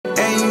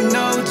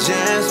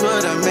just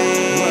what I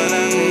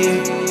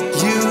mean.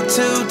 You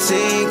too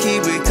team,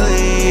 keep it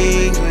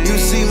clean. You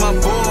see my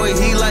boy,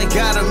 he like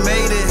gotta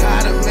made it.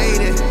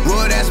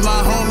 Boy, that's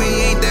my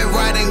homie, ain't that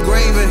right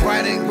engraving?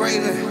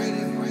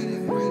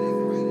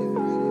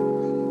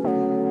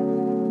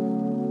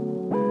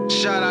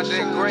 Shout out to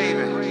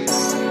Ingravenvids.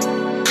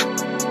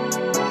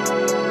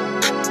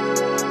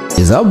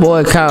 Is our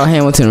boy Kyle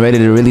Hamilton ready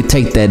to really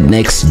take that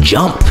next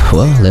jump?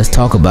 Well, let's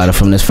talk about it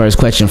from this first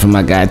question from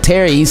my guy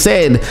Terry. He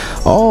said,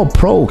 all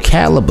pro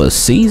caliber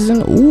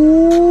season.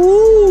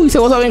 Ooh. He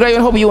said, what's up, Ingraven?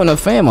 Hope you and the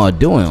fam are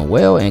doing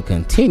well and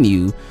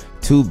continue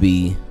to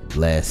be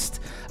blessed.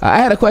 I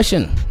had a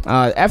question.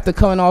 After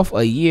coming off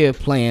a year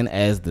playing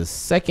as the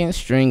second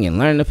string and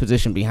learning the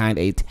position behind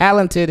a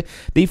talented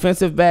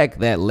defensive back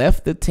that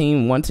left the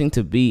team wanting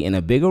to be in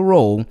a bigger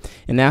role,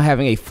 and now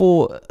having a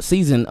full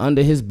season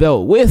under his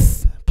belt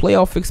with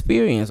playoff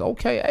experience.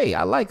 Okay, hey,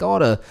 I like all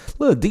the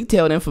little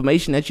detailed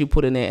information that you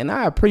put in there, and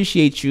I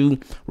appreciate you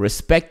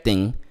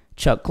respecting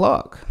Chuck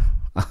Clark.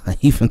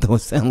 Even though it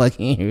sounds like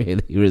he ain't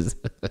really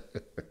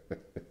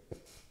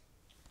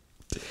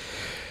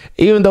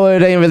even though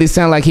it ain't really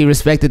sound like he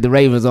respected the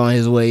Ravens on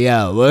his way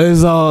out. But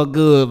it's all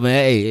good, man.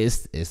 Hey,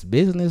 it's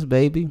business,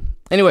 baby.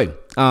 Anyway,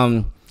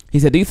 he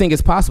said, do you think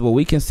it's possible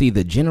we can see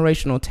the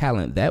generational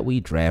talent that we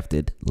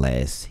drafted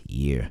last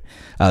year?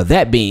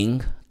 That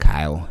being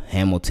Kyle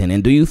Hamilton.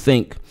 And do you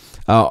think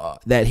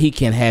that he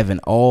can have an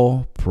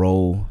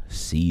all-pro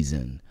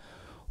season?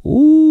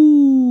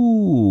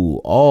 Ooh,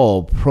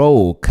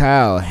 all-pro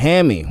Kyle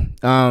Hammy.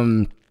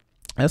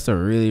 That's a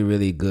really,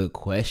 really good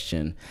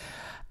question.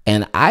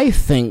 And I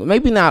think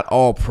maybe not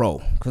all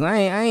pro, because I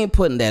ain't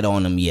putting that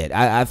on him yet.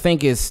 I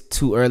think it's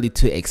too early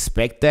to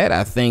expect that.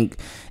 I think,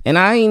 and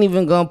I ain't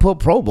even going to put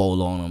Pro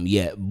Bowl on him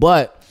yet.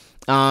 But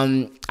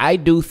I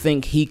do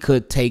think he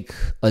could take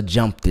a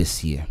jump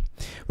this year.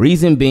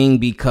 Reason being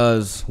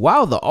because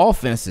while the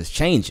offense is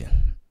changing,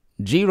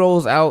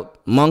 G-Roll's out,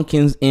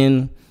 Monken's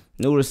in,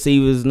 new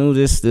receivers, new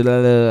this,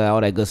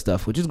 all that good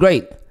stuff, which is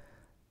great.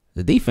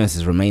 The defense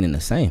is remaining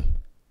the same.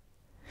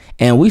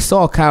 And we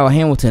saw Kyle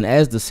Hamilton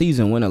as the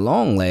season went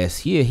along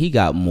last year. He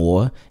got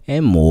more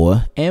and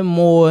more and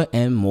more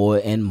and more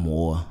and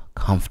more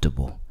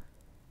comfortable.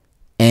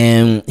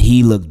 And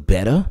he looked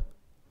better.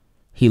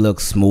 He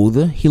looked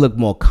smoother. He looked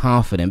more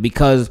confident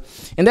because,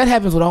 and that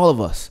happens with all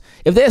of us.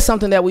 If there's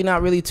something that we're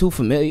not really too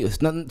familiar,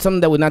 something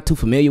that we're not too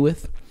familiar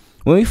with,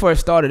 when we first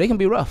started, it can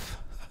be rough.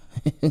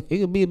 It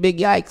can be a big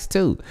yikes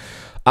too.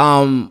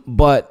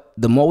 But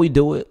the more we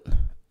do it,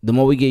 the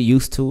more we get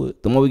used to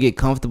it, the more we get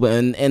comfortable.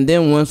 And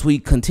then once we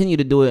continue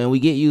to do it and we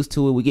get used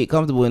to it, we get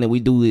comfortable, and then we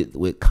do it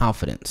with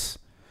confidence.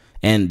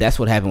 And that's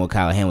what happened with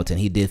Kyle Hamilton.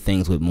 He did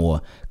things with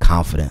more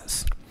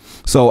confidence.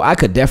 So I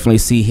could definitely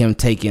see him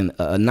taking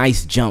a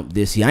nice jump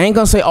this year. I ain't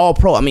going to say all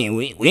pro. I mean,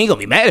 we ain't going to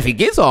be mad if he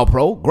gets all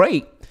pro.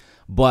 Great.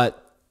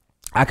 But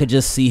I could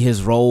just see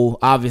his role.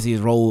 Obviously, his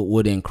role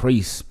would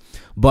increase.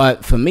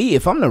 But for me,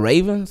 if I'm the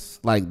Ravens,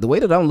 like the way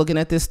that I'm looking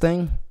at this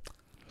thing,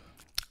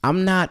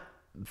 I'm not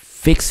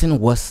fixing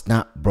what's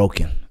not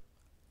broken.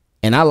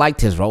 And I liked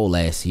his role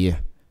last year.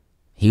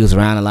 He was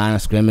around the line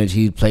of scrimmage.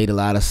 He played a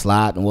lot of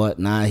slot and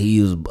whatnot.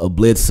 He was a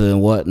blitzer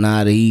and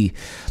whatnot.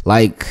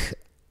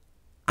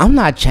 I'm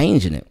not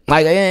changing it.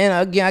 Like,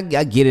 and again,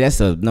 I get it.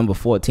 That's a number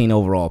 14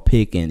 overall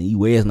pick, and he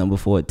wears number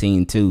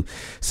 14 too.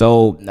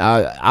 So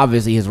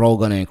obviously his role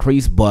gonna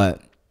increase.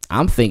 But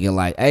I'm thinking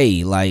like,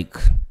 hey, like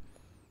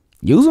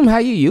use him how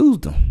you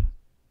used him.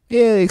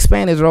 Yeah,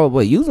 expand his role,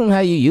 but use him how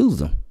you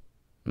used him.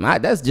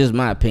 That's just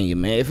my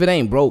opinion, man. If it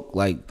ain't broke,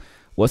 like,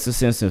 what's the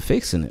sense in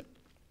fixing it?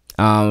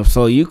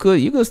 So you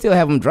could still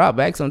have him drop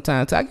back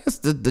sometimes. I guess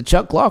the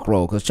Chuck Clark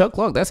role, because Chuck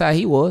Clark, that's how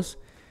he was.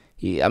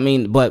 I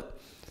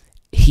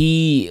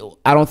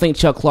don't think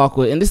Chuck Clark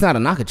would, and this is not a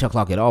knock at Chuck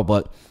Clark at all,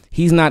 but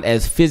he's not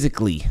as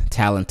physically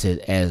talented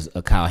as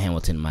a Kyle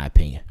Hamilton, in my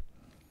opinion.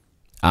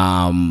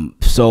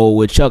 So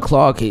with Chuck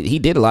Clark, he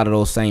did a lot of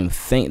those same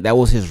things. That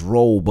was his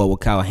role, but with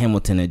Kyle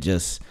Hamilton, it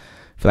just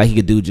feel like he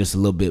could do just a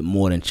little bit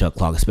more than Chuck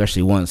Clark,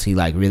 especially once he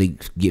like really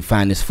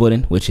find his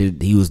footing, which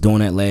he was doing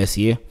that last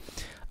year.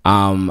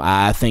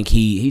 I think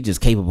he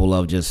just capable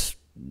of just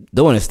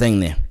doing his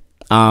thing there.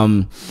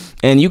 And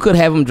you could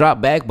have him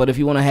drop back, but if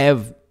you want to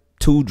have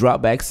two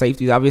drop back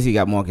safeties, obviously you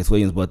got Marcus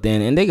Williams, but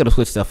then and they got to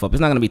switch stuff up.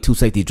 It's not going to be two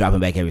safeties dropping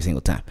back every single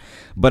time.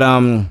 But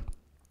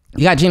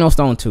you got Geno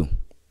Stone too.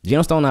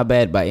 Geno Stone not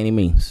bad by any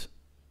means.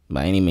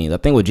 By any means. I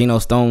think with Geno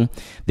Stone,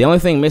 the only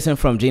thing missing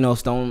from Geno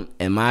Stone,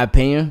 in my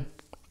opinion,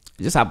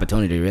 just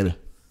opportunity, really.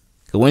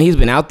 Because when he's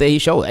been out there, he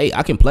showed, hey,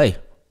 I can play.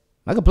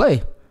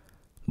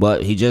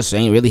 But he just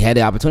ain't really had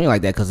the opportunity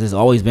like that because there's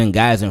always been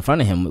guys in front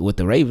of him with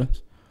the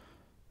Ravens.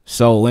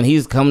 So when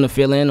he's come to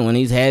fill in, when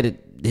he's had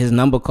his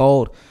number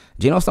called,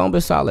 Geno Stone been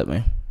solid,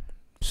 man.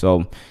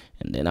 So,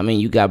 and then,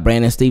 you got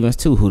Brandon Stevens,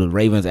 too, who the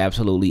Ravens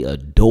absolutely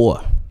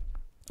adore.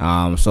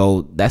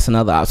 So that's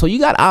another. So you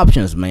got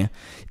options, man.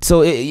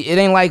 So it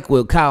ain't like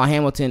with Kyle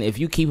Hamilton, if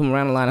you keep him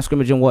around the line of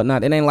scrimmage and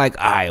whatnot, it ain't like,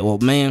 all right, well,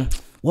 man,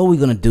 what are we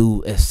gonna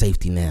do as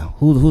safety now?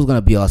 Who's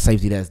gonna be our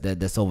safety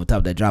that's over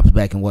top, that drops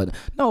back and what?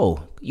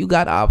 No, you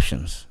got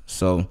options.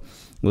 So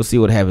we'll see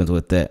what happens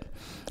with that.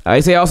 I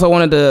also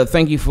wanted to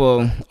thank you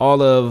for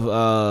all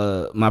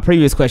of my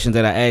previous questions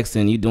that I asked,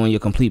 and you doing your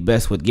complete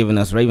best with giving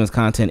us Ravens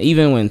content,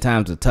 even when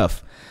times are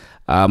tough.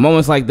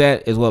 Moments like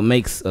that is what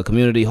makes a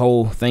community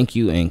whole. Thank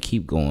you, and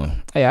keep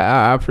going. Hey,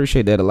 I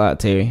appreciate that a lot,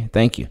 Terry.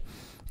 Thank you.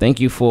 Thank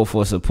you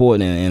for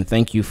supporting, and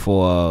thank you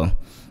for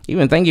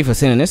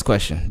sending this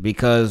question,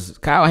 because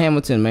Kyle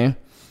Hamilton, man,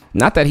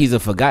 not that he's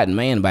a forgotten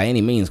man by any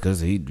means, because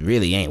he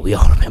really ain't. We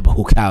all remember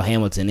who Kyle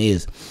Hamilton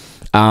is.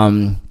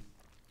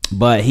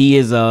 But he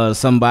is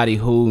somebody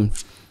who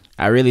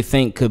I really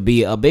think could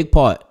be a big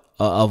part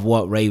of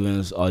what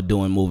Ravens are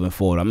doing moving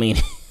forward. I mean,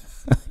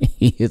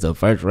 he is a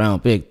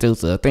first-round pick, too,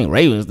 so I think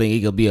Ravens think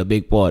he could be a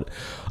big part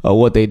of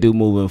what they do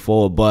moving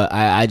forward. But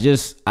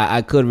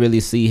I could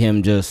really see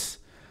him just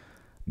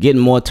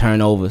getting more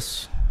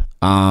turnovers,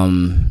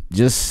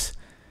 just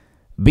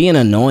being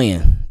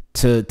annoying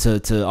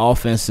to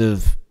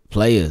offensive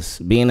players,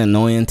 being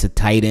annoying to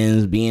tight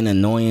ends, being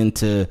annoying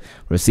to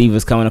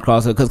receivers coming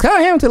across it. Because Kyle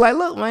Hamilton, like,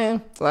 look,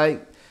 man,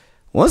 like,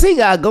 once he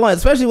got going,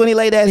 especially when he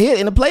laid that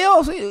hit in the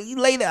playoffs, he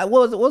laid that.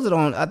 What was it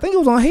on? I think it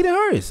was on Hayden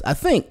Hurst.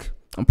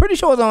 I'm pretty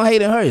sure it was on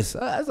Hayden Hurst.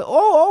 I said,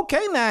 oh,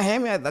 okay, now,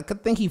 Hammy. I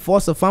could think he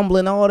forced a fumble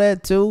and all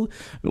that, too.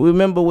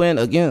 Remember when,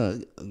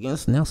 again,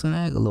 against Nelson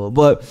Aguilar,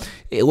 but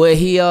where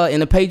he,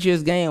 in the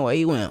Patriots game, where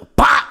he went,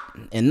 pop,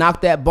 and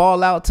knocked that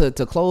ball out to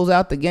close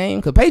out the game.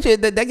 Because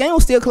Patriots, that game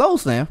was still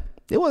close, man.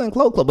 It wasn't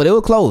close, but it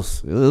was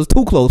close. It was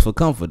too close for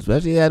comfort,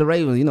 especially had the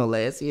Ravens,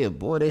 last year.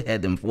 Boy, they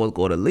had them fourth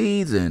quarter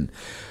leads, and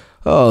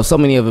so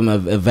many of them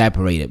have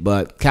evaporated.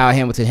 But Kyle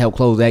Hamilton helped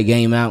close that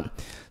game out.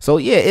 So,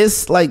 yeah,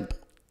 it's like,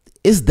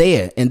 it's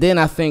there. And then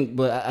I think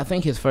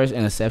his first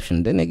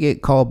interception, didn't they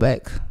get called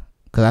back?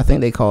 Because I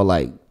think they called,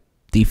 like,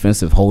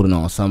 defensive holding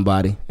on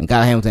somebody. And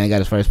Kyle Hamilton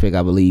got his first pick,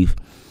 I believe.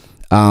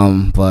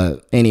 But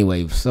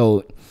anyway,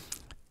 so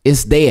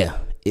it's there.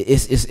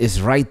 It's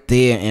right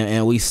there,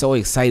 and we so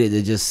excited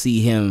to just see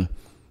him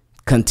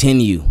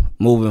continue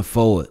moving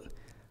forward.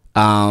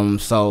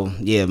 So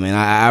yeah, man,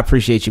 I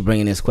appreciate you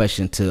bringing this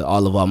question to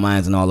all of our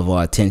minds and all of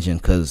our attention,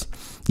 because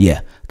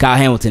yeah, Kyle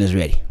Hamilton is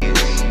ready.